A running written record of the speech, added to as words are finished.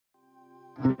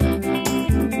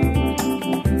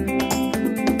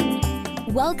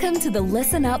Welcome to the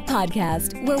Listen Up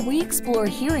podcast, where we explore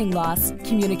hearing loss,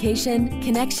 communication,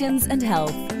 connections, and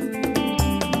health.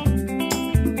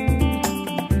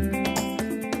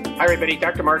 Hi, everybody.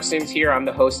 Dr. Mark Sims here. I'm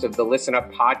the host of the Listen Up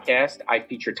podcast. I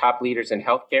feature top leaders in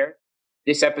healthcare.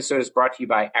 This episode is brought to you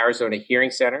by Arizona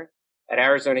Hearing Center. At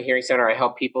Arizona Hearing Center, I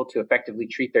help people to effectively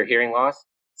treat their hearing loss,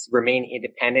 remain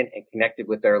independent, and connected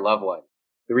with their loved one.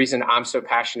 The reason I'm so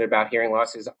passionate about hearing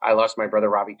loss is I lost my brother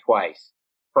Robbie twice.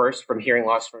 First, from hearing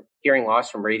loss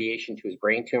from radiation to his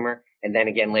brain tumor, and then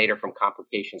again later from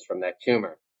complications from that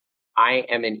tumor. I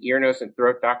am an ear, nose, and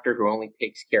throat doctor who only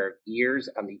takes care of ears.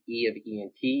 I'm the E of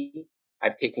ENT.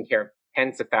 I've taken care of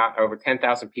over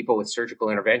 10,000 people with surgical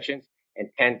interventions and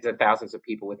tens of thousands of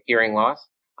people with hearing loss.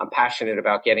 I'm passionate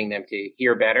about getting them to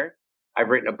hear better. I've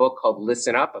written a book called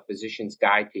Listen Up, A Physician's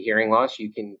Guide to Hearing Loss.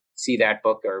 You can see that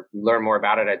book or learn more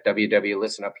about it at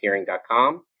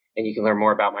www.listenuphearing.com. And you can learn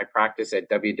more about my practice at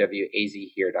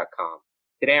www.azhear.com.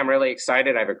 Today, I'm really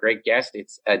excited. I have a great guest.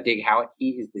 It's Dig Howitt.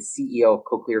 He is the CEO of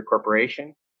Cochlear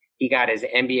Corporation. He got his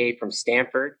MBA from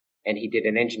Stanford, and he did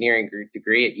an engineering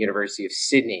degree at University of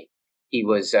Sydney. He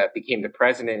became the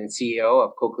president and CEO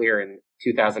of Cochlear in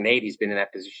 2008. He's been in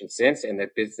that position since, and the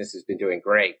business has been doing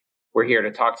great. We're here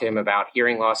to talk to him about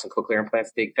hearing loss and cochlear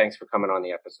implants. Dig, thanks for coming on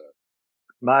the episode.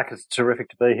 Mark, it's terrific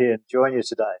to be here and join you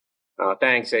today. Oh,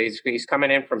 thanks. He's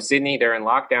coming in from Sydney. They're in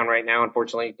lockdown right now,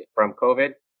 unfortunately, from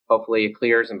COVID. Hopefully it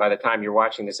clears, and by the time you're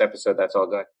watching this episode, that's all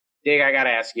good. Dig, I got to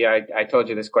ask you, I told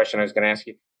you this question I was going to ask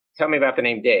you. Tell me about the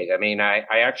name Dig. I mean, I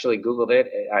actually Googled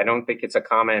it. I don't think it's a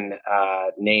common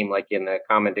name like in the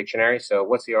common dictionary. So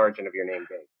what's the origin of your name,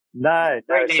 Dig? No.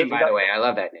 Great name, by the way. I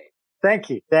love that name.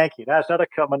 Thank you. No, it's not a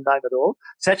common name at all.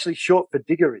 It's actually short for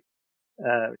Diggory,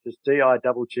 which is Diggory.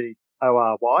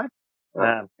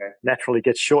 Naturally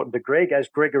gets shortened to Greg as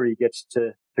Gregory gets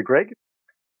to Greg.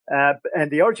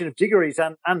 And the origin of Diggory is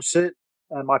uncertain.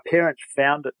 My parents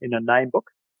found it in a name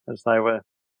book as they were,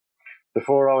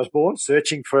 before I was born,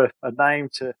 searching for a name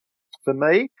for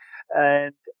me.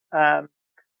 And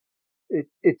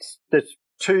there's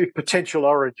two potential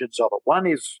origins of it. One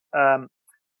is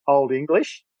Old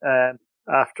English,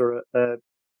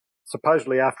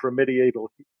 supposedly after a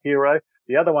medieval hero.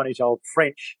 The other one is Old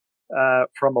French,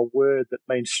 from a word that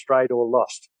means strayed or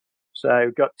lost. So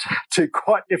we've got two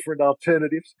quite different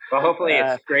alternatives. Well, hopefully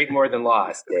it's strayed more than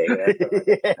lost, Dave.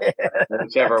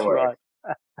 Whichever word. Right.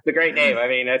 It's a great name. I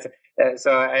mean,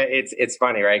 it's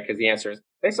funny, right? Because the answer is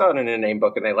they saw it in a name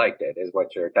book and they liked it, is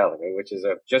what you're telling me, which is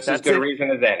just as good a reason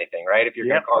as anything, right? If you're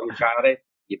going to call your child it,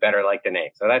 you better like the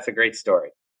name. So that's a great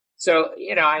story. So,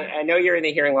 I know you're in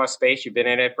the hearing loss space. You've been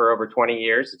in it for over 20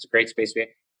 years. It's a great space.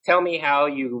 Tell me how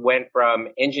you went from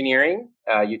engineering.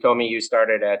 You told me you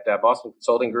started at Boston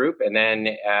Consulting Group, and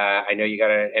then I know you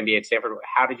got an MBA at Stanford.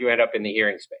 How did you end up in the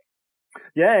hearing space?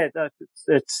 Yeah,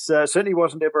 it certainly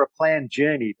wasn't ever a planned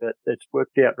journey, but it's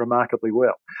worked out remarkably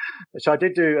well. So I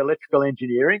did do electrical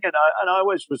engineering, and I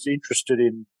always was interested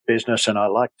in business, and I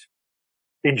liked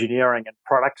engineering and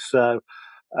products. So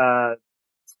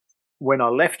when I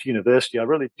left university, I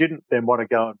really didn't then want to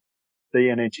go and be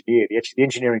an engineer. The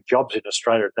engineering jobs in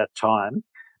Australia at that time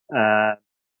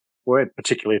weren't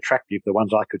particularly attractive, the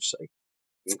ones I could see.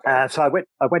 Okay. So I went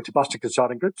to Boston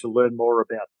Consulting Group to learn more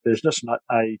about business, and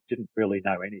I didn't really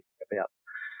know anything about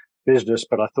business,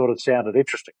 but I thought it sounded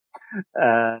interesting.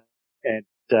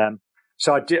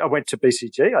 So I went to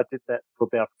BCG. I did that for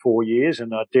about 4 years,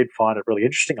 and I did find it really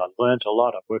interesting. I learned a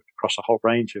lot. I worked across a whole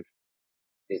range of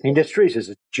industries as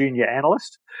a junior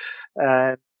analyst.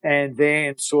 And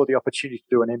then saw the opportunity to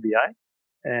do an MBA.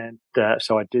 And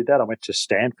so I did that. I went to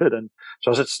Stanford. And so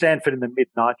I was at Stanford in the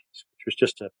mid-90s, which was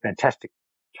just a fantastic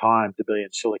time to be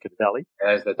in Silicon Valley.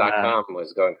 As the .com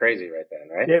was going crazy right then,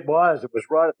 right? Yeah, it was. It was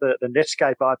right at the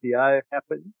Netscape IPO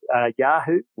happened.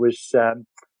 Yahoo was,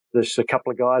 there's a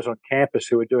couple of guys on campus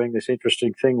who were doing this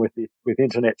interesting thing with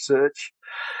internet search.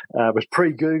 It was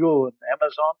pre-Google and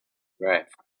Amazon. Right.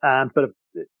 But a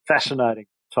fascinating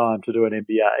time to do an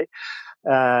MBA.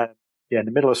 In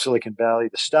the middle of Silicon Valley,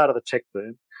 the start of the tech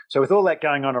boom. So with all that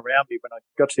going on around me, when I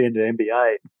got to the end of the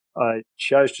MBA, I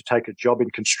chose to take a job in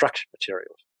construction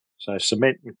materials. So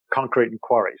cement and concrete and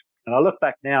quarries. And I look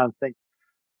back now and think,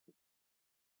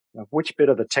 which bit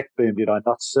of the tech boom did I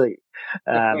not see?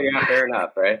 Yeah, fair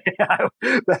enough, right?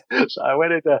 So I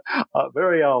went into a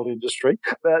very old industry.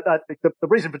 But I think the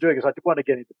reason for doing it is I did want to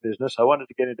get into business. I wanted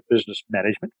to get into business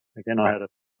management. Again, I had a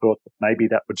thought that maybe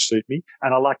that would suit me.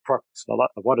 And I like products. I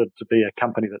wanted to be a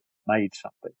company that made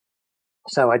something.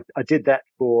 So I did that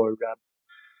for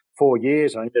 4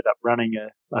 years. I ended up running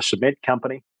a cement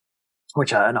company.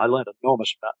 and I learned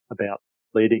enormous about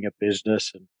leading a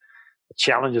business and the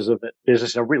challenges of that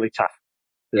business, a really tough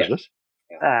business.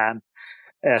 Yeah.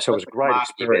 So it was a great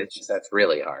experience. Business, that's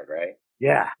really hard, right?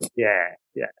 Yeah.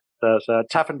 So it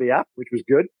toughened me up, which was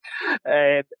good.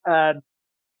 And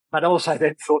but also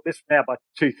then thought this now by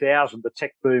 2000, the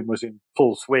tech boom was in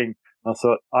full swing. I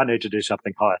thought I need to do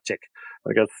something higher tech.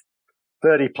 I got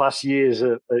 30 plus years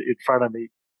in front of me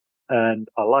and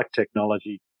I like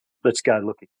technology. Let's go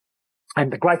looking.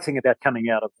 And the great thing about coming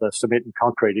out of the cement and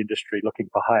concrete industry looking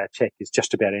for higher tech is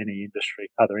just about any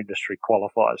other industry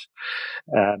qualifies,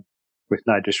 with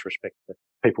no disrespect to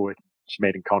people with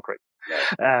cement and concrete.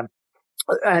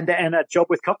 And a job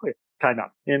with Cochlear came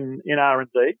up in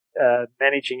R&D,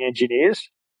 managing engineers.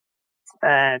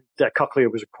 And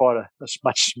Cochlear was quite a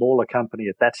much smaller company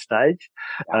at that stage.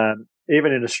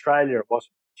 Even in Australia, it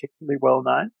wasn't particularly well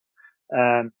known.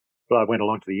 But I went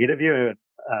along to the interview and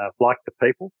liked the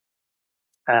people.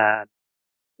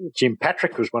 Jim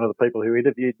Patrick was one of the people who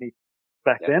interviewed me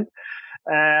back then,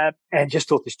 and just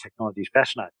thought this technology is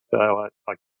fascinating. So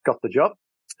I got the job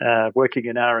working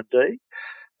in R&D.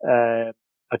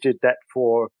 I did that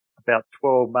for about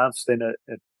 12 months. Then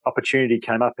an opportunity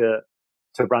came up to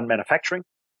run manufacturing.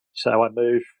 So I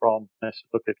moved from,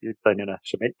 look, if you've been in a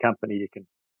cement company, you can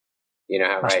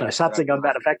must know something on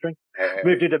manufacturing.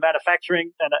 Moved into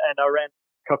manufacturing, and I ran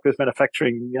Cochlear's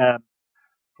manufacturing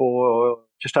for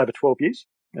just over 12 years,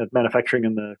 manufacturing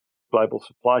in the global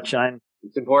supply chain.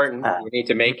 It's important. You need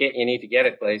to make it. You need to get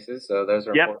it places. So those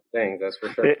are important things, that's for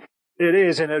sure. It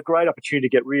is, and a great opportunity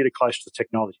to get really close to the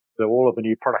technology. So all of the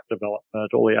new product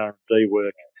development, all the R&D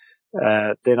work.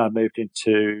 Then I moved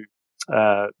into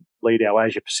lead our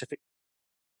Asia Pacific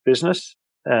business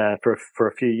for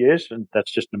a few years, and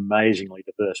that's just an amazingly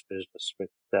diverse business with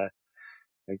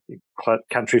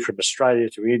countries from Australia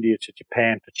to India to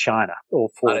Japan to China,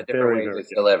 all four. A lot of different ways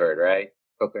it's delivered, right?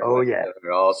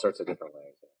 All sorts of different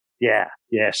ways.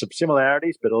 Yeah, some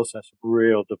similarities, but also some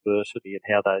real diversity in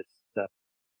how those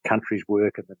countries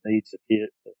work and the needs of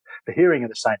the hearing are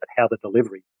the same, but how the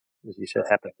delivery, as you said,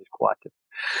 happens is quite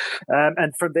different.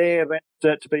 And from there, I went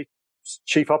to be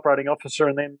Chief Operating Officer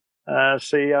and then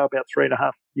CEO about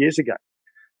 3.5 years ago.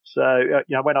 So,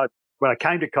 when I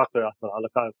came to Cochlear, I thought,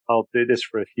 look, I'll do this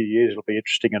for a few years. It'll be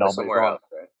interesting, and I'll move on. Else,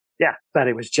 right? Yeah, but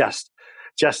it was just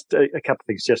a couple of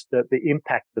things. Just the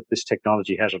impact that this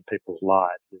technology has on people's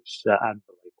lives is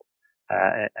unbelievable.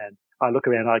 And I look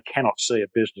around, I cannot see a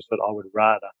business that I would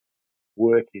rather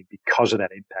work in because of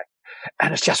that impact.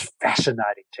 And it's just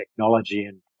fascinating technology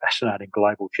and fascinating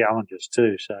global challenges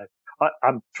too. So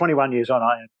I'm 21 years on.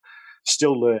 I am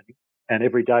still learning, and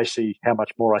every day see how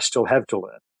much more I still have to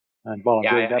learn. And while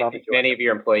I'm doing that, I think many of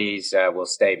your employees will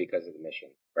stay because of the mission,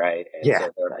 right? And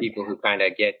so there are people who kind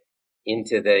of get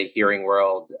into the hearing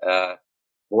world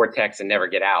vortex and never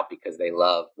get out because they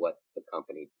love what the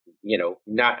company,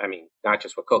 not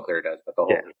just what Cochlear does, but the whole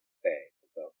thing.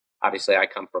 So obviously I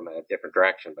come from a different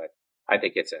direction, but I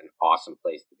think it's an awesome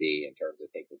place to be in terms of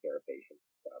taking care of patients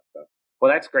and stuff. So,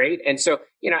 well, that's great. And so,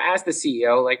 as the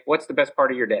CEO, what's the best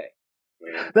part of your day?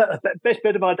 The best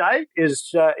bit of my day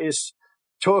is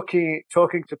talking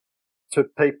to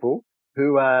people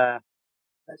who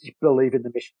believe in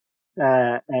the mission,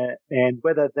 and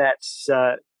whether that's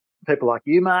people like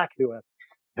you, Mark, who are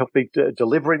helping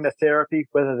delivering the therapy,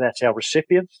 whether that's our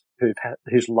recipients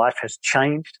whose life has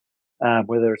changed,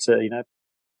 whether it's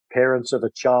parents of a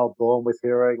child born with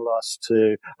hearing loss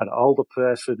to an older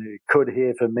person who could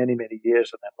hear for many, many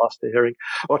years and then lost their hearing,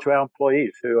 or to our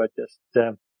employees who are just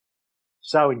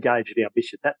so engaged in our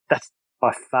mission. That's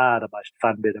by far the most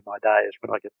fun bit of my day, is when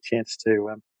I get the chance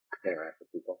to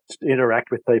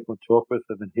interact with people and talk with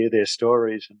them and hear their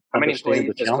stories. And how many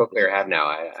employees does Cochlear have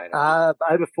now?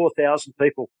 Over 4,000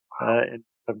 people in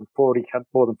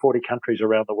more than 40 countries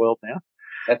around the world now.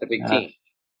 That's a big team.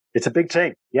 It's a big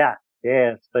team. Yeah.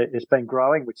 It's been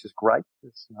growing, which is great.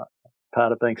 It's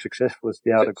part of being successful is to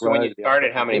be able to grow. So when you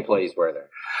started, how many employees were there?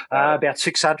 About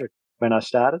 600 when I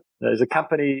started. The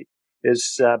company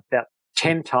is about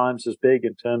 10 times as big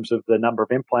in terms of the number of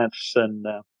implants and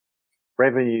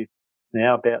revenue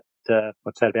now, about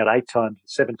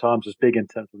 7 times as big in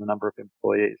terms of the number of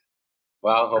employees.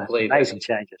 Well, hopefully amazing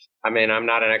changes. I'm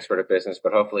not an expert at business,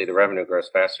 but hopefully the revenue grows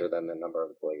faster than the number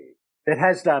of employees. It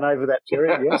has done over that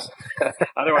period, yes.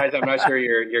 Otherwise, I'm not sure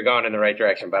you're going in the right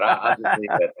direction, but I'll just leave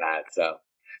it at that.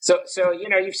 So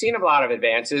you've seen a lot of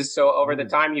advances. So over the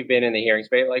time you've been in the hearing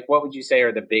space, what would you say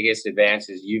are the biggest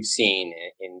advances you've seen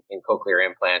in cochlear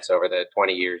implants over the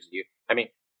 20 years?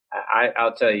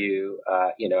 I'll tell you,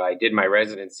 I did my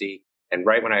residency, and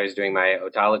right when I was doing my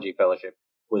otology fellowship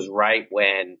was right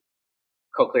when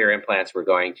cochlear implants were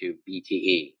going to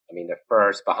BTE. I mean, the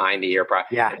first behind the ear.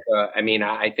 Yeah. I mean,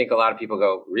 I think a lot of people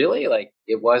go, really? Like,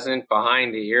 it wasn't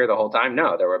behind the ear the whole time?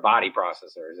 No, there were body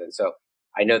processors. And so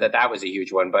I know that was a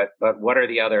huge one. But what are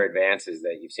the other advances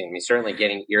that you've seen? I mean, certainly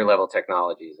getting ear level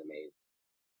technology is amazing.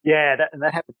 Yeah,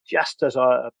 that happened just as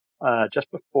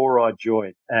just before I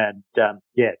joined, and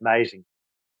amazing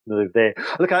move there.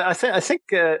 Look, I think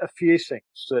a few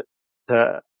things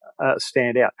that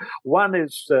stand out. One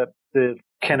is the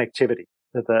connectivity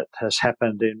that has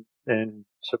happened in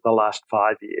sort of the last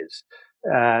 5 years.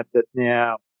 That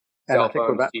now, cell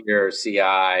phones to your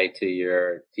CI to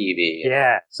your TV.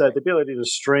 Yeah, so the ability to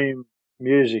stream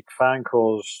music, phone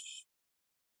calls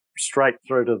straight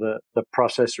through to the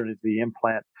processor and into the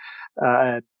implant.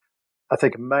 And I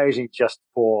think amazing just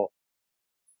for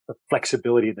the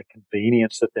flexibility and the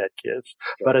convenience that gives.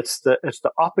 Sure. But it's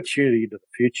the opportunity to the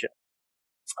future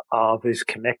of this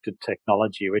connected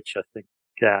technology, which I think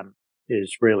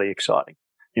is really exciting.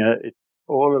 You know,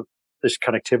 all of this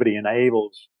connectivity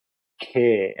enables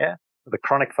care, the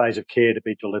chronic phase of care, to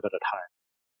be delivered at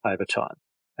home over time,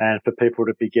 and for people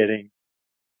to be getting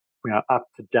up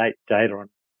to date data on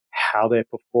how they're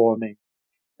performing,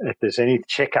 if there's any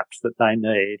checkups that they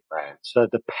need. Right. So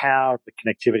the power of the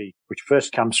connectivity, which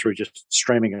first comes through just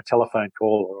streaming a telephone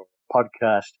call or a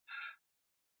podcast,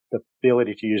 the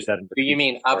ability to use that in the future. You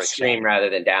mean upstream rather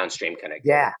than downstream connectivity?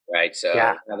 Yeah. Right. So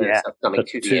rather than stuff coming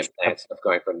to the implant, stuff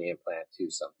going from the implant to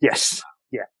something. Yes.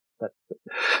 Yeah.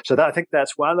 So I think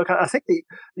that's one. Look, I think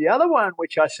the other one,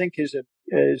 which I think is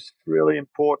really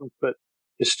important, but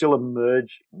is still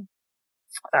emerging,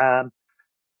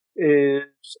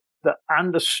 is the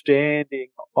understanding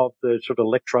of the sort of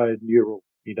electro-neural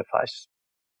interface.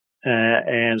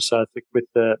 And so I think with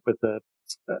the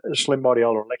slim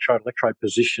module or electrode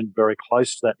position very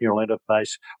close to that neural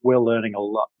interface, we're learning a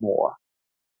lot more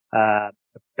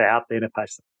about the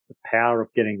interface, the power of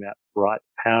getting that right,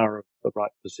 power of the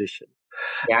right position.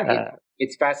 Yeah,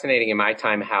 it's fascinating in my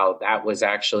time how that was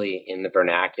actually in the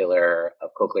vernacular of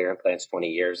cochlear implants 20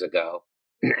 years ago.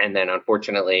 And then,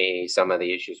 unfortunately, some of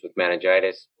the issues with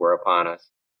meningitis were upon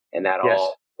us, and that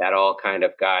all kind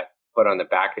of got put on the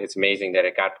back. It's amazing that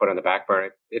it got put on the back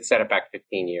burner. It set it back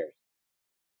 15 years,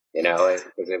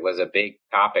 because it was a big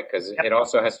topic. Because it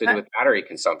also has to do with battery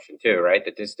consumption too, right?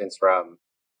 The distance from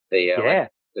the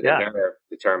nerve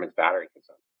determines battery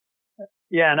consumption.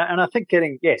 Yeah, and I think I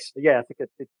think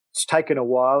it's taken a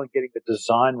while in getting the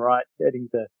design right, getting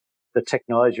the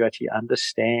technology to actually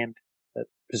understand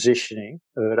positioning,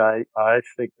 but I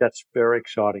think that's very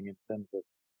exciting in terms of,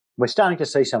 we're starting to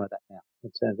see some of that now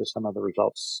in terms of some of the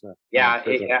results.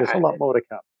 There's a lot more to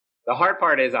come. The hard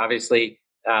part is obviously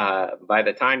by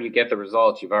the time you get the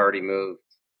results, you've already moved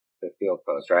the field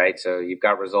post, right? So you've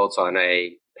got results on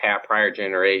a prior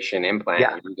generation implant.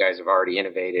 Yeah. You guys have already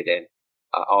innovated and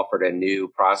offered a new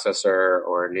processor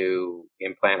or a new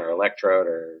implant or electrode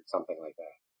or something like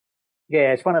that.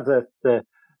 Yeah, it's one of the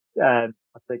I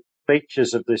think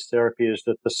features of this therapy is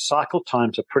that the cycle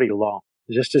times are pretty long.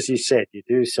 Just as you said, you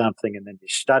do something and then you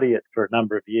study it for a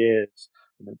number of years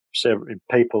in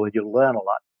people, and you learn a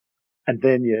lot, and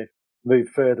then you move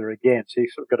further again. So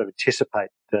you've sort of got to anticipate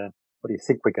what do you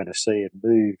think we're going to see and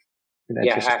move in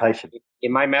anticipation.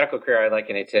 In my medical career, I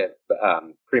liken it to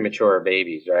premature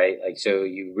babies, right? Like, so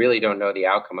you really don't know the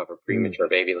outcome of a premature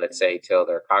baby, let's say, till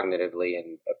they're cognitively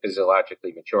and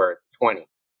physiologically mature at 20.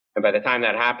 And by the time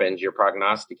that happens, you're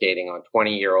prognosticating on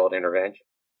 20-year-old intervention.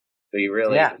 So you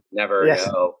really never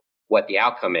know what the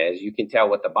outcome is. You can tell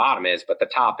what the bottom is, but the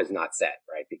top is not set,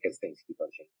 right? Because things keep on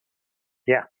changing.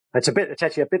 Yeah, it's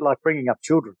actually a bit like bringing up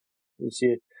children.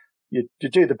 You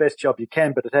do the best job you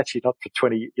can, but it's actually not for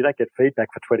 20. You don't get feedback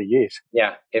for 20 years.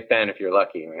 Yeah, if you're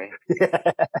lucky, right?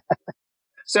 Yeah.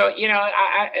 So, you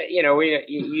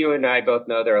and I both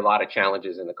know there are a lot of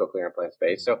challenges in the cochlear implant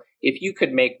space. So if you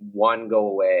could make one go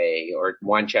away or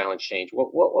one challenge change, what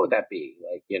would that be?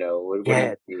 Like,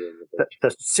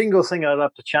 the single thing I'd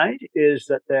love to change is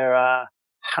that there are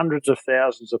hundreds of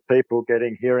thousands of people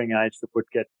getting hearing aids that would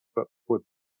get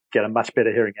a much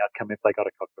better hearing outcome if they got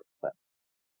a cochlear implant.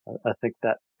 I think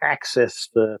that access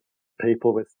for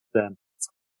people with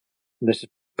this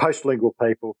postlingual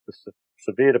people with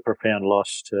severe to profound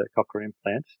loss to cochlear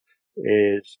implants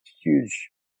is a huge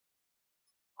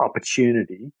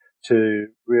opportunity to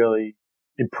really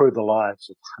improve the lives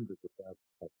of hundreds of thousands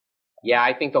of people. Yeah,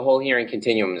 I think the whole hearing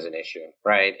continuum is an issue,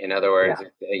 right? In other words,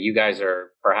 you guys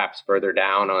are perhaps further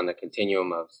down on the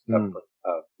continuum of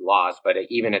loss, but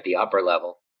even at the upper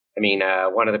level. I mean,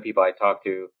 one of the people I talked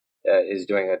to is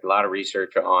doing a lot of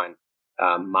research on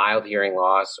mild hearing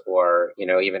loss, or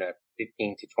even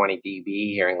 15 to 20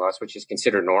 dB hearing loss, which is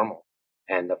considered normal.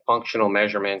 And the functional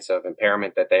measurements of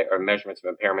impairment measurements of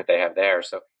impairment they have there.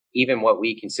 So even what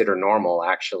we consider normal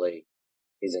actually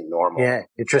isn't normal. Yeah,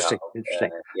 interesting,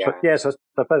 interesting. Yeah. So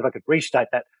suppose if I could restate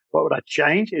that, what would I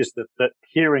change is that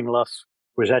hearing loss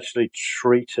was actually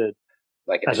treated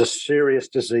like as a serious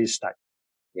disease state.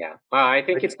 Yeah. Well, I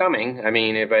think it's coming. I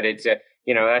mean, but it's,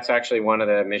 that's actually one of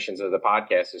the missions of the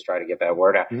podcast is try to get that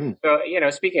word out. So,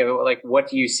 speaking of like, what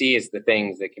do you see as the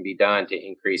things that can be done to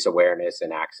increase awareness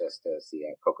and access to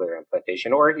cochlear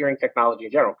implantation or hearing technology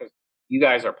in general? Because you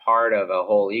guys are part of a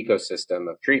whole ecosystem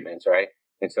of treatments, right?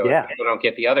 And so if people don't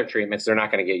get the other treatments, they're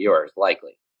not going to get yours,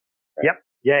 likely. Right? Yep.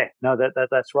 Yeah. No,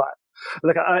 that's right.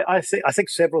 Look, I think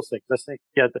several things. I think,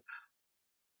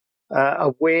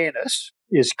 awareness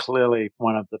is clearly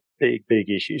one of the big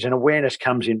issues, and awareness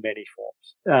comes in many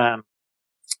forms.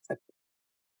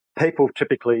 People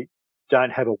typically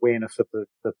don't have awareness of the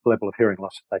level of hearing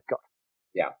loss that they've got.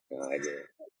 Yeah, I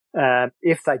agree.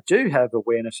 If they do have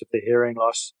awareness of the hearing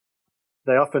loss,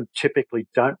 they often typically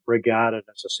don't regard it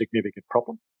as a significant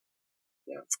problem.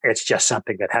 Yeah. It's just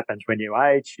something that happens when you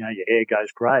age. Your hair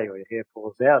goes grey or your hair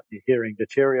falls out, your hearing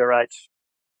deteriorates.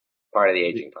 Part of the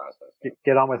aging process.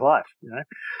 Get on with life,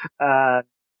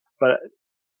 But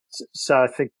so I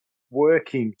think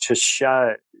working to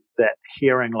show that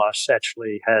hearing loss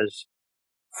actually has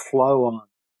flow-on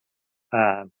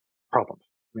problems.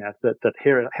 That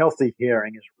healthy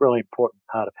hearing is a really important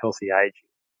part of healthy aging.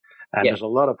 And there's a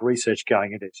lot of research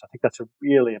going into this. I think that's a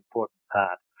really important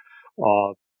part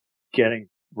of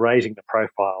raising the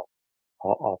profile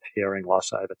of hearing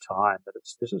loss over time. That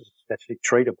this is actually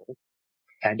treatable,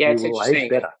 and you will age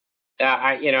better.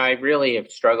 I really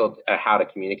have struggled how to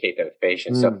communicate that with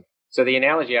patients. So the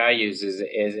analogy I use is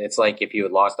it's like if you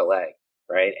had lost a leg,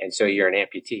 right? And so you're an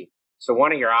amputee. So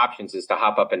one of your options is to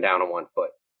hop up and down on one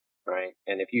foot, right?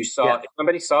 And if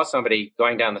somebody saw somebody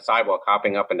going down the sidewalk,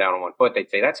 hopping up and down on one foot, they'd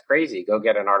say, that's crazy. Go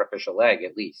get an artificial leg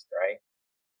at least, right?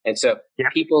 And so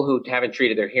people who haven't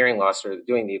treated their hearing loss are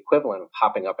doing the equivalent of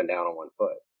hopping up and down on one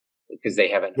foot because they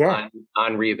have an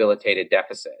unrehabilitated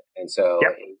deficit. And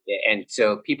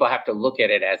so people have to look at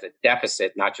it as a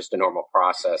deficit, not just a normal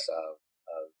process of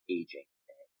aging.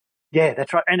 Yeah,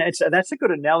 that's right. And that's a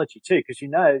good analogy too, because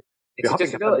you're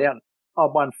hopping up and down on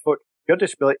one foot, you've got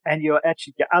disability, and your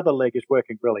other leg is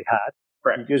working really hard.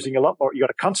 Right. You're using a lot more. You've got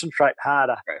to concentrate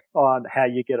harder on how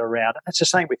you get around. And that's the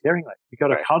same with hearing loss. You've got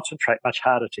to concentrate much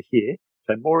harder to hear.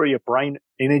 So more of your brain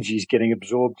energy is getting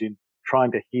absorbed in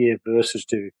trying to hear versus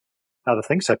do other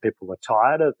things. So people are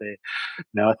tired of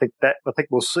I think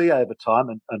we'll see over time,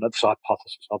 and that's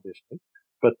hypothesis, obviously,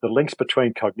 but the links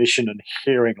between cognition and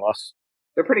hearing loss,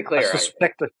 they're pretty clear. I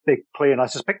suspect they're clear, and I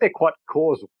suspect they're quite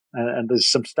causal. And there's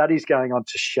some studies going on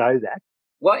to show that.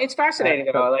 Well, it's fascinating,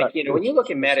 though. When you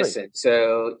look at medicine,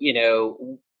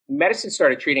 medicine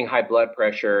started treating high blood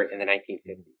pressure in the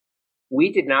 1950s.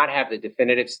 We did not have the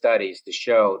definitive studies to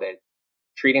show that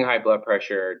treating high blood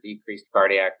pressure decreased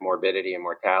cardiac morbidity and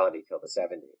mortality till the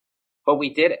 70s. But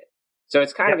we did it. So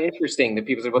it's kind of interesting that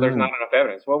people say, well, there's not enough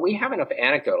evidence. Well, we have enough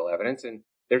anecdotal evidence, and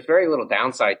there's very little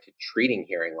downside to treating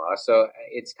hearing loss. So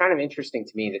it's kind of interesting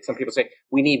to me that some people say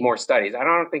we need more studies. I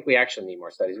don't think we actually need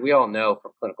more studies. We all know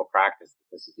from clinical practice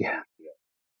that this is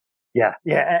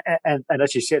and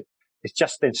as you said, it's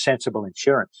just then sensible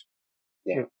insurance.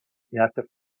 Yeah. You have to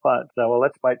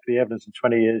let's wait for the evidence in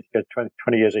 20 years, get 20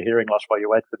 years of hearing loss while you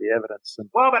wait for the evidence.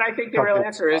 But I think the real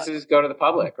answer is go to the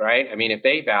public, right? I mean, if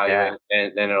they value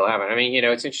it, then it'll happen. I mean,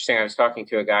 it's interesting. I was talking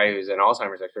to a guy who's an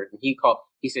Alzheimer's expert, and he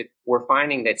said, we're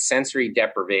finding that sensory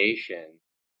deprivation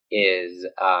is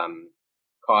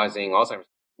causing Alzheimer's.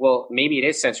 Well, maybe it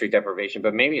is sensory deprivation,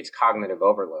 but maybe it's cognitive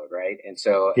overload, right? And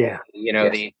so,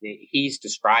 he's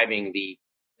describing the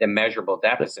measurable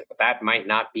deficit, but that might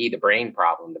not be the brain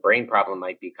problem. The brain problem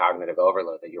might be cognitive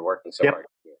overload that you're working so hard to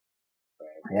do.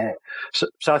 Right? Yeah.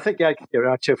 So I think,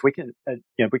 if we can,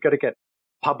 we've got to get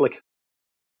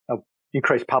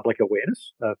increase public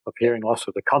awareness of hearing loss,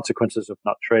 of the consequences of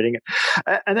not treating it.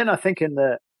 And then I think in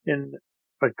what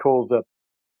I call the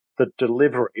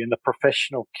delivery, in the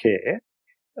professional care,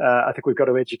 I think we've got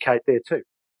to educate there too.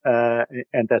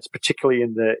 And that's particularly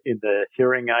in the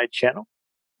hearing aid channel.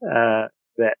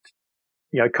 That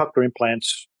cochlear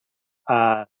implants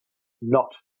are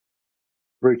not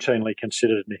routinely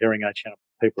considered in the hearing aid channel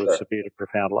for people with severe to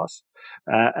profound loss,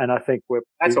 and I think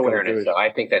that's awareness. So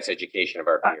I think that's education of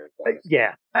our peers.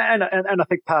 And I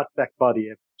think part backed by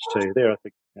the evidence too. There, I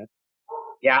think.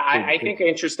 I think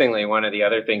interestingly, one of the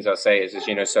other things I'll say is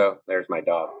so there's my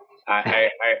dog. I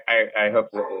hope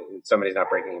somebody's not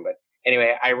breaking him, but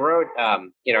anyway, I wrote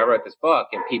this book,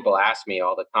 and people ask me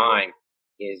all the time,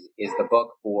 is the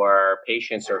book for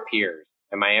patients or peers?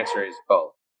 And my answer is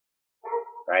both.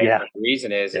 Right. Yeah. And the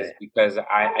reason is because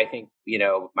I think,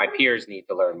 my peers need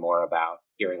to learn more about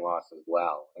hearing loss as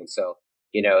well. And so,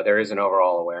 there is an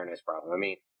overall awareness problem. I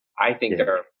mean, I think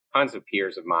there are tons of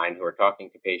peers of mine who are talking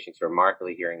to patients who are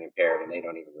markedly hearing impaired and they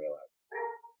don't even realize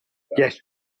it. So. Yes.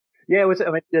 Yeah.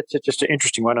 That's just an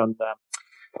interesting one on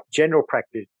general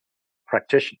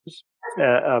practitioners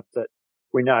that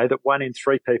we know that 1 in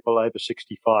 3 people over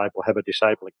 65 will have a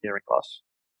disabling hearing loss,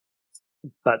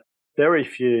 but very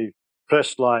few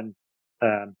first-line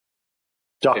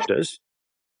doctors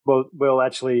will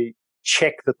actually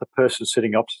check that the person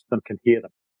sitting opposite them can hear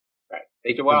them. Right.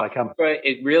 Well,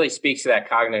 it really speaks to that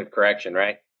cognitive correction,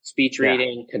 right? Speech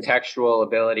reading, contextual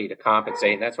ability to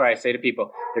compensate. And that's why I say to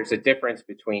people, there's a difference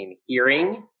between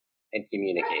hearing and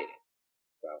communicating.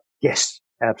 So. Yes,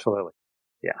 absolutely.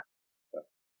 Yeah.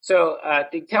 So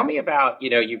tell me about,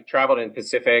 you've traveled in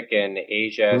Pacific and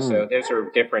Asia, so those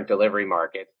are different delivery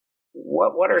markets.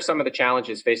 What are some of the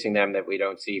challenges facing them that we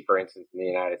don't see, for instance, in the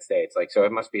United States? So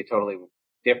it must be totally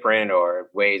different or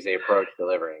ways they approach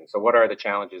delivering. So what are the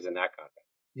challenges in that context?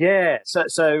 Yeah.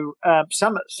 So at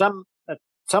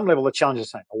some level, the challenge is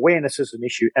the same. Awareness is an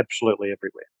issue absolutely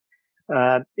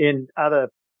everywhere. In other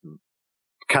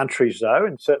countries, though,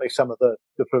 and certainly some of the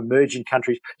emerging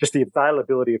countries, just the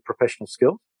availability of professional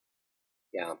skills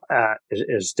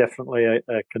is definitely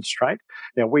a constraint.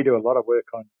 Now, we do a lot of work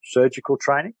on surgical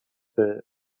training to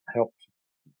help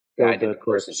build the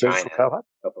surgical cohort.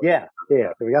 Yeah,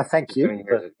 there we go. Thank you.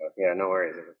 No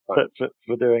worries.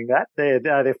 For doing that.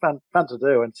 They're fun to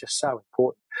do, and it's just so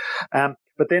important.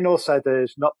 But then also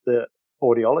there's not the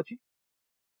audiology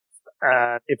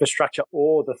infrastructure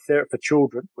or the therapy for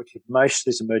children, which most of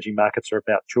these emerging markets are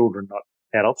about children, not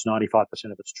adults. 95%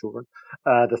 of it's children.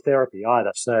 The therapy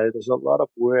either. So there's a lot of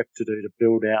work to do to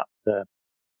build out the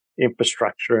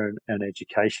infrastructure and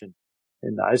education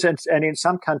in those. And in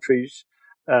some countries,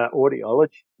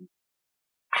 audiology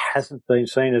hasn't been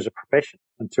seen as a profession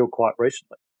until quite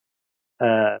recently.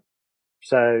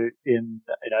 So in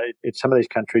some of these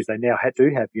countries, they now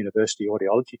do have university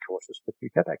audiology courses, but if you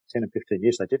go back 10 and 15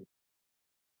 years, they didn't.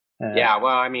 Well,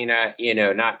 I mean, not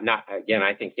again.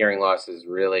 I think hearing loss is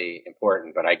really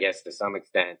important, but I guess to some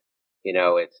extent,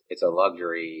 it's a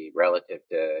luxury relative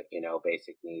to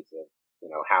basic needs of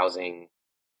housing,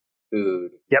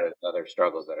 food, those other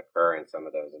struggles that occur in some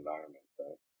of those environments.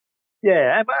 Right?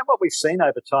 Yeah, and what we've seen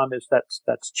over time is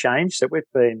that's changed. So we've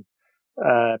been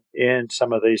in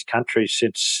some of these countries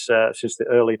since the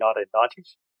early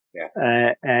 1990s,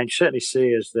 and you certainly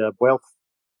see as the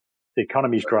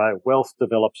economies grow, wealth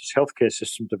develops, as healthcare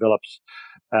system develops,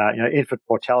 infant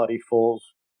mortality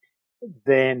falls,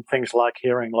 then things like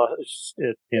hearing loss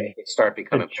in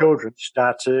children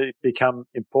start to become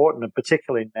important, and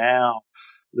particularly now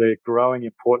the growing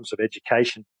importance of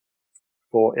education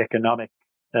for economic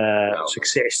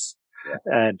success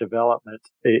and development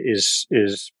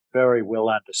is very well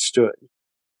understood.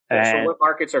 So what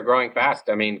markets are growing fast?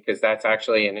 I mean, because that's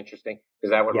actually because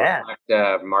that would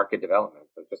reflect market development.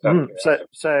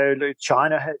 So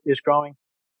China is growing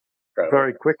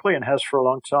very quickly and has for a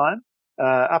long time.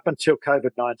 Up until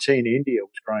COVID-19, India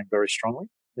was growing very strongly.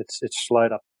 It's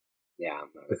slowed up.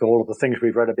 With all of the things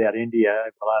we've read about India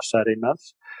over the last 18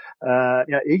 months.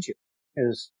 Egypt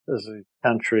is a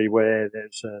country where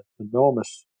there's an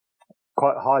enormous,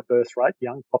 quite high birth rate,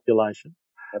 young population.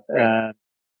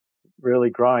 Really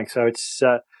growing. So it's,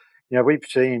 we've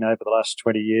seen over the last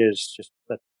 20 years just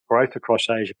that growth across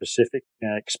Asia Pacific,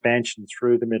 expansion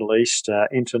through the Middle East,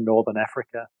 into Northern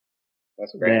Africa.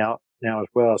 That's great. Now as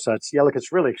well. So it's a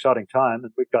really exciting time.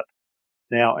 And we've got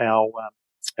now our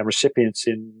recipients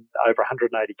in over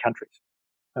 180 countries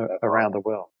around the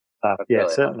world.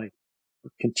 Certainly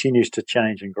continues to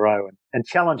change and grow and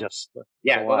challenge us.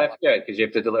 Well, that's good because you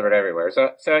have to deliver it everywhere.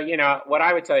 So what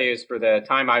I would tell you is for the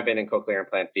time I've been in cochlear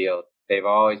implant field,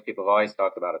 people have always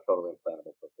talked about a totally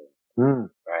implantable cochlear,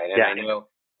 right? And I know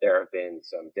there have been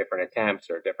some different attempts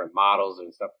or different models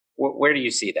and stuff. Where do you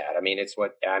see that? I mean,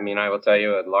 I will tell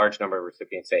you a large number of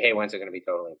recipients say, "Hey, when's it going to be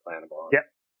totally implantable?"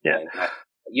 And,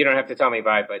 you don't have to tell me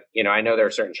about it, but I know there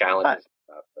are certain challenges.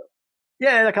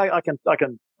 Look, I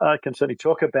can certainly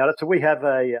talk about it. So we have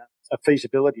a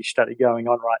feasibility study going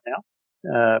on right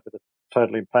now with a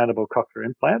totally implantable cochlear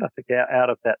implant. I think out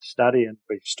of that study, and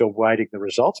we're still waiting the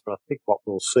results, but I think what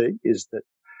we'll see is that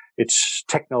it's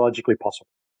technologically possible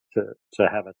to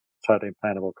have a totally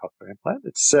implantable cochlear implant.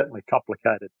 It's certainly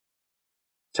complicated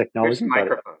technology. Here's the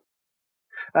microphone.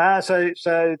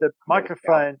 So the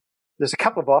microphone, there's a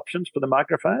couple of options for the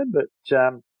microphone, but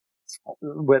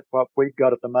with what we've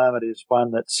got at the moment is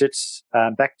one that sits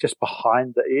back just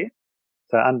behind the ear,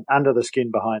 so under the skin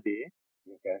behind the ear.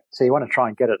 Okay. So you want to try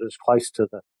and get it as close to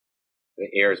the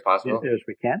ear as possible, as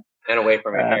we can, and away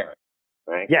from your hair,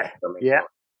 right? Yeah, yeah.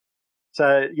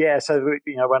 So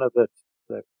one of the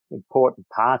important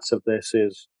parts of this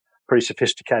is pretty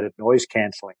sophisticated noise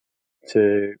cancelling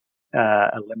to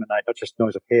eliminate not just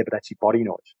noise of hair, but actually body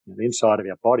noise. The inside of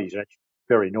our bodies are actually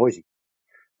very noisy.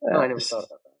 I never thought about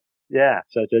that. Yeah,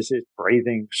 so there's this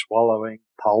breathing, swallowing,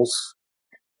 pulse,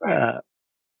 right.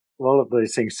 All of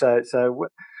these things. So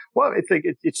I think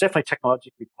it's definitely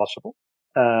technologically possible.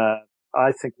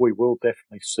 I think we will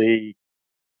definitely see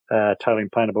a totally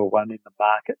implantable one in the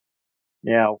market.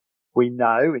 Now, we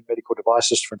know in medical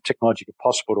devices from technologically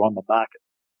possible to on the market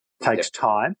takes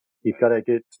time. You've got to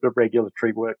get the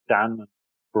regulatory work done, and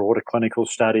broader clinical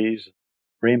studies,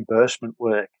 reimbursement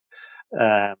work.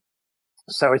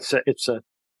 So it's a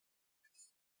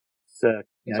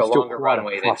longer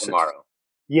runway than tomorrow.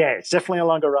 Yeah, it's definitely a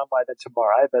longer runway than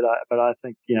tomorrow, but I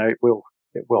think it will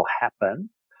happen,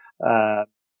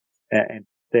 and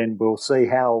then we'll see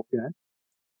how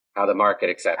the market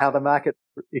accepts. How the market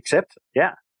accepts it.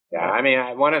 Yeah. Yeah. I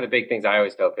mean, one of the big things I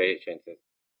always tell patients is,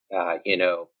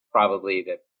 probably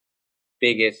the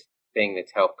biggest thing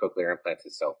that's helped cochlear implants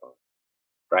is cell phones,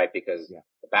 right? Because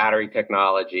the battery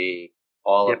technology,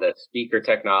 all of the speaker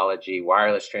technology,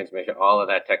 wireless transmission, all of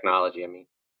that technology. I mean,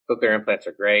 cochlear implants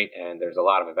are great, and there's a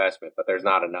lot of investment, but there's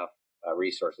not enough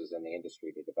resources in the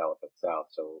industry to develop itself.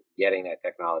 So getting that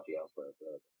technology elsewhere is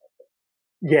really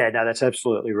important. Yeah, no, that's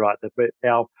absolutely right.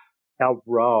 Our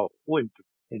role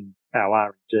in our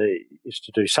R&D is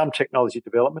to do some technology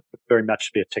development, but very much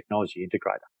to be a technology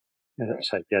integrator.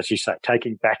 So, as you say,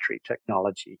 taking battery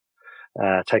technology,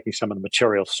 taking some of the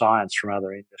material science from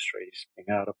other industries, being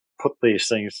able to put these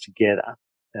things together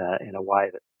in a way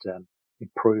that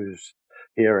improves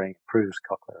hearing, improves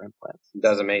cochlear implants. It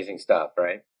does amazing stuff,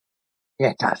 right?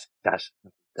 Yeah, it does.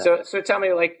 So tell me,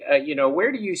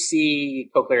 where do you see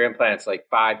cochlear implants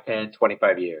 5, 10,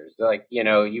 25 years?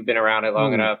 You've been around it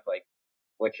long enough.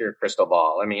 What's your crystal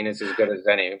ball? I mean, it's as good as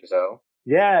any. So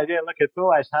yeah. Look, it's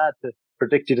always hard to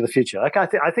predict into the future. I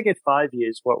think in 5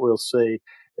 years, what we'll see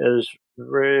is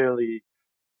really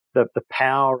the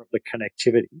power of the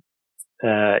connectivity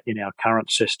in our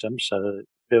current system. So the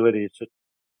ability to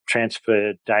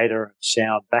transfer data and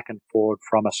sound back and forward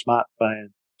from a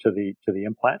smartphone to the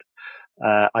implant.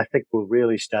 I think we'll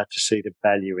really start to see the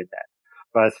value in that,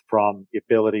 both from the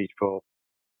ability for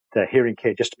the hearing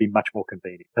care just to be much more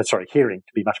convenient. Hearing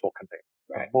to be much more convenient.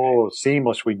 Right. The more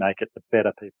seamless we make it, the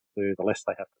better people do, the less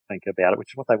they have to think about it,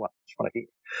 which is what they want. Just want to hear.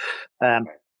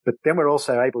 But then we're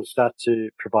also able to start to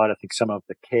provide, I think, some of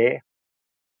the care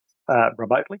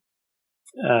remotely,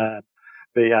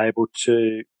 be able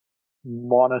to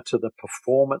monitor the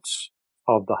performance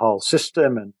of the whole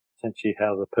system and essentially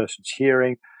how the person's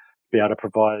hearing, be able to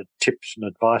provide tips and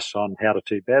advice on how to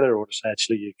do better, or to say,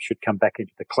 actually, you should come back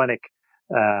into the clinic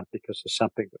because there's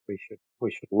something that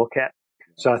we should look at.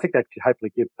 So I think that could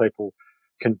hopefully give people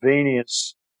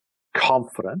convenience,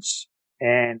 confidence,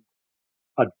 and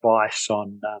advice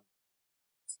on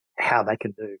how they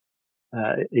can do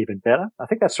even better. I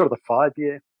think that's sort of the 5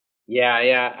 year.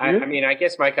 Yeah. I mean, I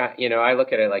guess Mike, I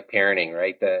look at it like parenting,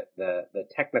 right? The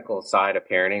technical side of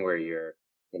parenting, where you're,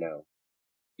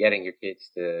 getting your kids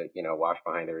to, wash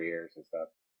behind their ears and stuff.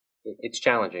 It's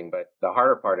challenging, but the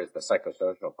harder part is the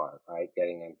psychosocial part, right?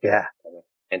 Getting them. Yeah.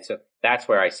 And so that's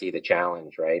where I see the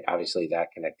challenge, right? Obviously, that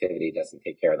connectivity doesn't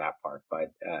take care of that part,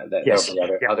 but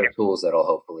there'll be other tools that'll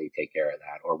hopefully take care of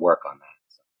that or work on that.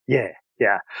 So.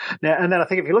 Yeah. Now, and then I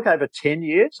think if you look over 10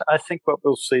 years, I think what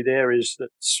we'll see there is that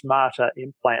smarter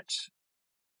implants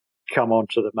come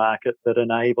onto the market that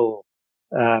enable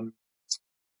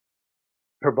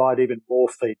provide even more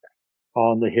feedback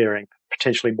on the hearing,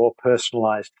 potentially more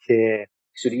personalized care.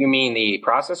 So do you mean the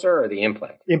processor or the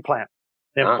implant? Implant.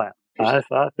 I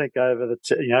think over the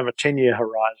over a 10-year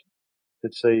horizon,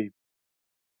 you'd see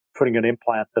putting an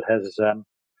implant that has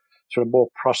sort of more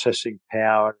processing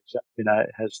power,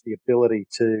 has the ability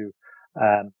to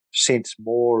sense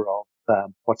more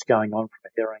of what's going on from the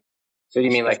hearing. So you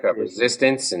mean like a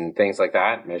resistance and things like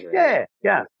that? Measuring? Yeah.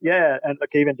 And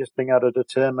look, even just being able to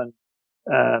determine,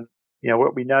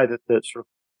 what we know that the sort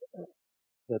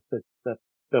of the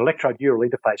electrode neural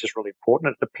interface is really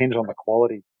important. It depends on the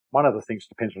quality. One of the things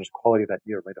depends on the quality of that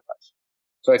neural interface.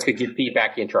 So it could give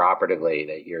feedback intraoperatively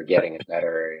that you're getting a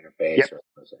better interface. Yep.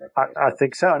 Or interface. I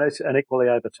think so, and equally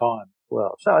over time as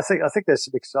well. So I think there's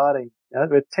some exciting.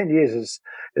 10 years is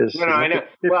I know.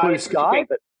 Blue sky,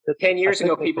 but 10 years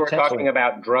ago, people were talking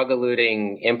about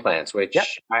drug-eluting implants, which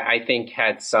I think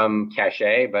had some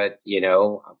cachet, but,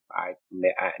 I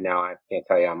can't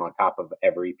tell you I'm on top of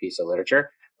every piece of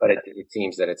literature, but it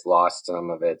seems that it's lost some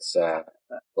of its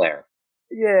flair.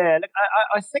 Yeah, look,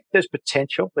 I think there's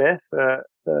potential there for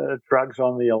drugs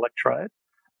on the electrode.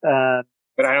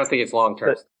 But I don't think it's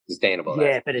long-term sustainable.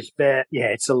 Yeah, but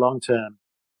it's a long-term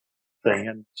thing.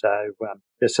 And so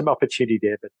there's some opportunity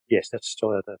there, but yes, that's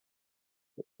still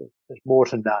there's more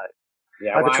to know.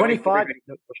 Yeah, well, 25.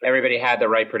 Everybody had the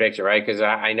right prediction, right? Because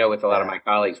I know with a lot of my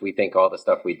colleagues, we think all the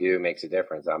stuff we do makes a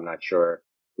difference. I'm not sure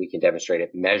we can demonstrate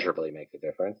it measurably makes a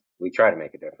difference. We try to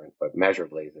make a difference, but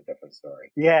measurably is a different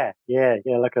story. Yeah.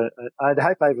 Look, I'd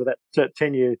hope over that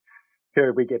 10-year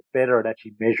period we get better at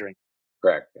actually measuring.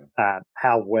 Correct. Yeah.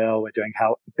 How well we're doing,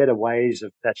 how better ways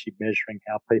of actually measuring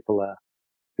how people are,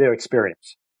 their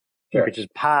experience, which is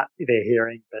part of their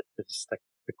hearing, but it's the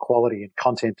quality and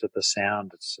content of the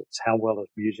sound. It's how well is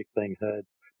music being heard.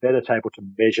 Better to able to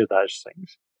measure those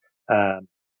things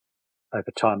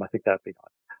over time. I think that would be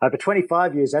nice. Over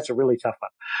 25 years, that's a really tough one.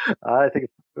 I think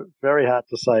it's very hard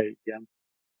to say.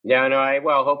 Yeah,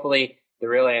 no, hopefully the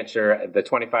real answer, the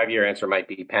 25-year answer might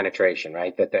be penetration,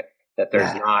 right? That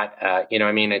there's not,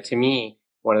 to me,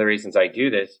 one of the reasons I do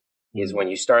this is when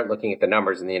you start looking at the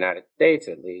numbers in the United States,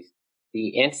 at least,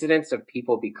 the incidence of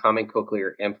people becoming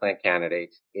cochlear implant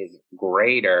candidates is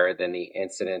greater than the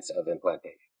incidence of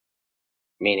implantation.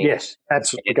 Meaning, yes,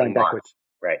 absolutely going backwards.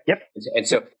 Right. Yep. And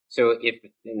so if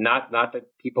not that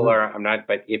people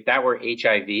but if that were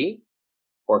HIV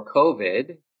or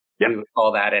COVID, we would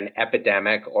call that an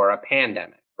epidemic or a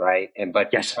pandemic, right?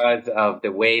 Because of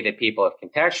the way that people have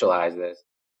contextualized this,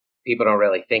 people don't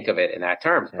really think of it in that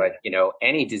terms. Yeah. But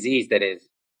any disease that it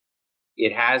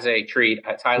has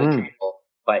it's highly treatable,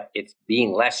 but it's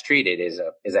being less treated is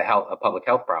a public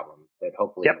health problem that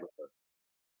hopefully. Yep.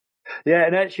 Yeah,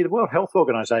 and actually, the World Health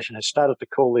Organization has started to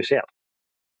call this out.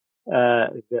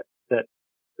 That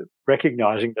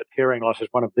recognizing that hearing loss is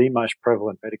one of the most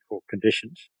prevalent medical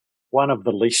conditions, one of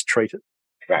the least treated,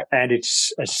 right? And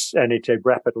it's a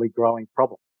rapidly growing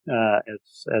problem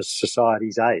as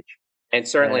societies age. And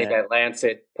certainly that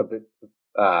Lancet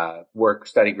work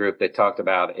study group that talked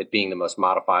about it being the most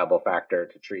modifiable factor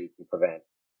to treat and prevent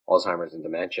Alzheimer's and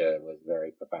dementia was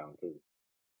very profound too.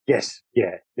 Yes,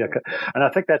 yeah. And I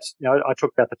think that's I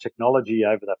talked about the technology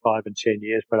over the 5 and 10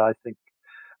 years, but I think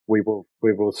we will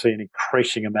see an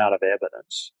increasing amount of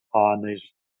evidence on these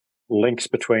links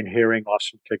between hearing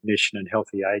loss and cognition and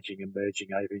healthy aging emerging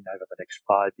even over the next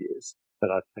 5 years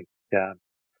that I think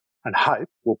and hope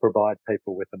will provide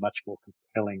people with a much more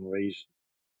compelling reason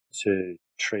to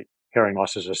treat hearing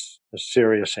loss as a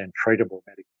serious and treatable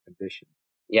medical condition.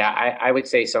 Yeah, I would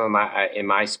say some of in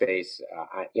my space,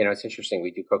 it's interesting.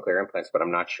 We do cochlear implants, but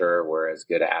I'm not sure we're as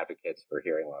good advocates for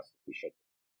hearing loss as we should be.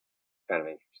 Kind of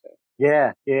interesting.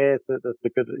 Yeah, that's a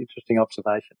good, interesting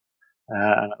observation.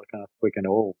 And we can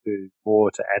all do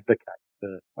more to advocate.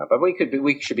 But we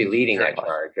should be leading that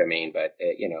charge. I mean, but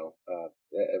I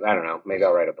don't know. Maybe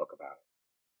I'll write a book about it.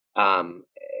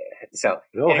 So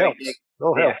it all helps. It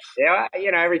all helps. Yeah,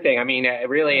 everything. I mean,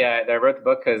 really, I wrote the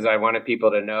book because I wanted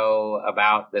people to know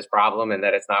about this problem and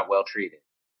that it's not well treated.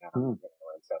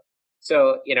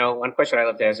 So one question I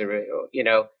love to answer,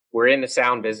 we're in the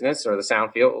sound business or the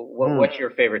sound field. What's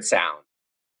your favorite sound?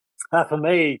 For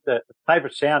me, the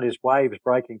favorite sound is waves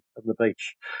breaking on the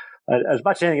beach. As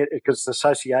much as anything, because it's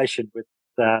association with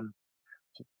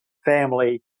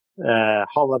family,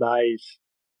 holidays.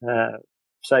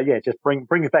 So yeah, just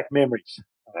brings back memories.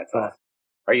 That's awesome.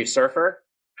 Are you a surfer?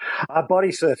 A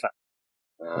body surfer.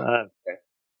 Okay.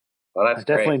 Well, that's I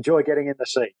definitely enjoy getting in the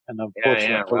sea, and I'm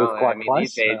fortunate to live quite close.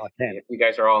 These days, if you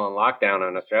guys are all in lockdown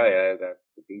in Australia, the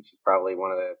beach is probably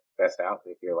one of the best out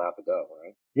if you're allowed to go,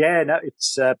 right? Yeah, no,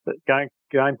 it's going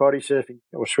body surfing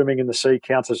or swimming in the sea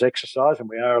counts as exercise, and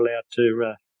we are allowed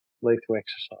to leave to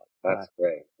exercise. That's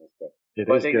great.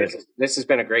 That's great. This has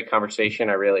been a great conversation.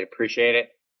 I really appreciate it.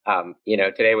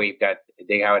 Today we've got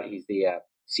Dig Howitt. He's the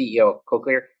CEO of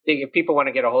Cochlear. If people want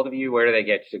to get a hold of you, where do they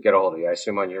get a hold of you? I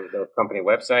assume on the company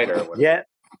website or what? Yeah.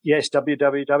 Yes,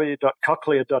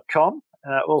 www.cochlear.com.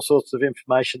 All sorts of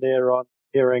information there on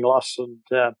hearing loss and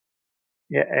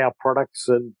our products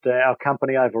and our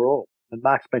company overall. And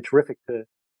Mark's been terrific to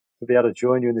be able to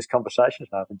join you in this conversation.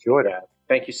 I've enjoyed it.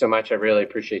 Thank you so much. I really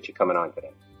appreciate you coming on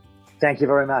today. Thank you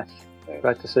very much. Thanks.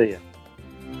 Great to see you.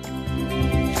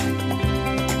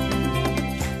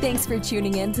 Thanks for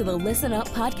tuning in to the Listen Up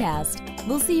podcast.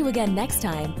 We'll see you again next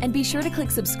time, and be sure to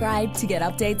click subscribe to get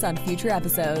updates on future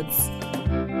episodes.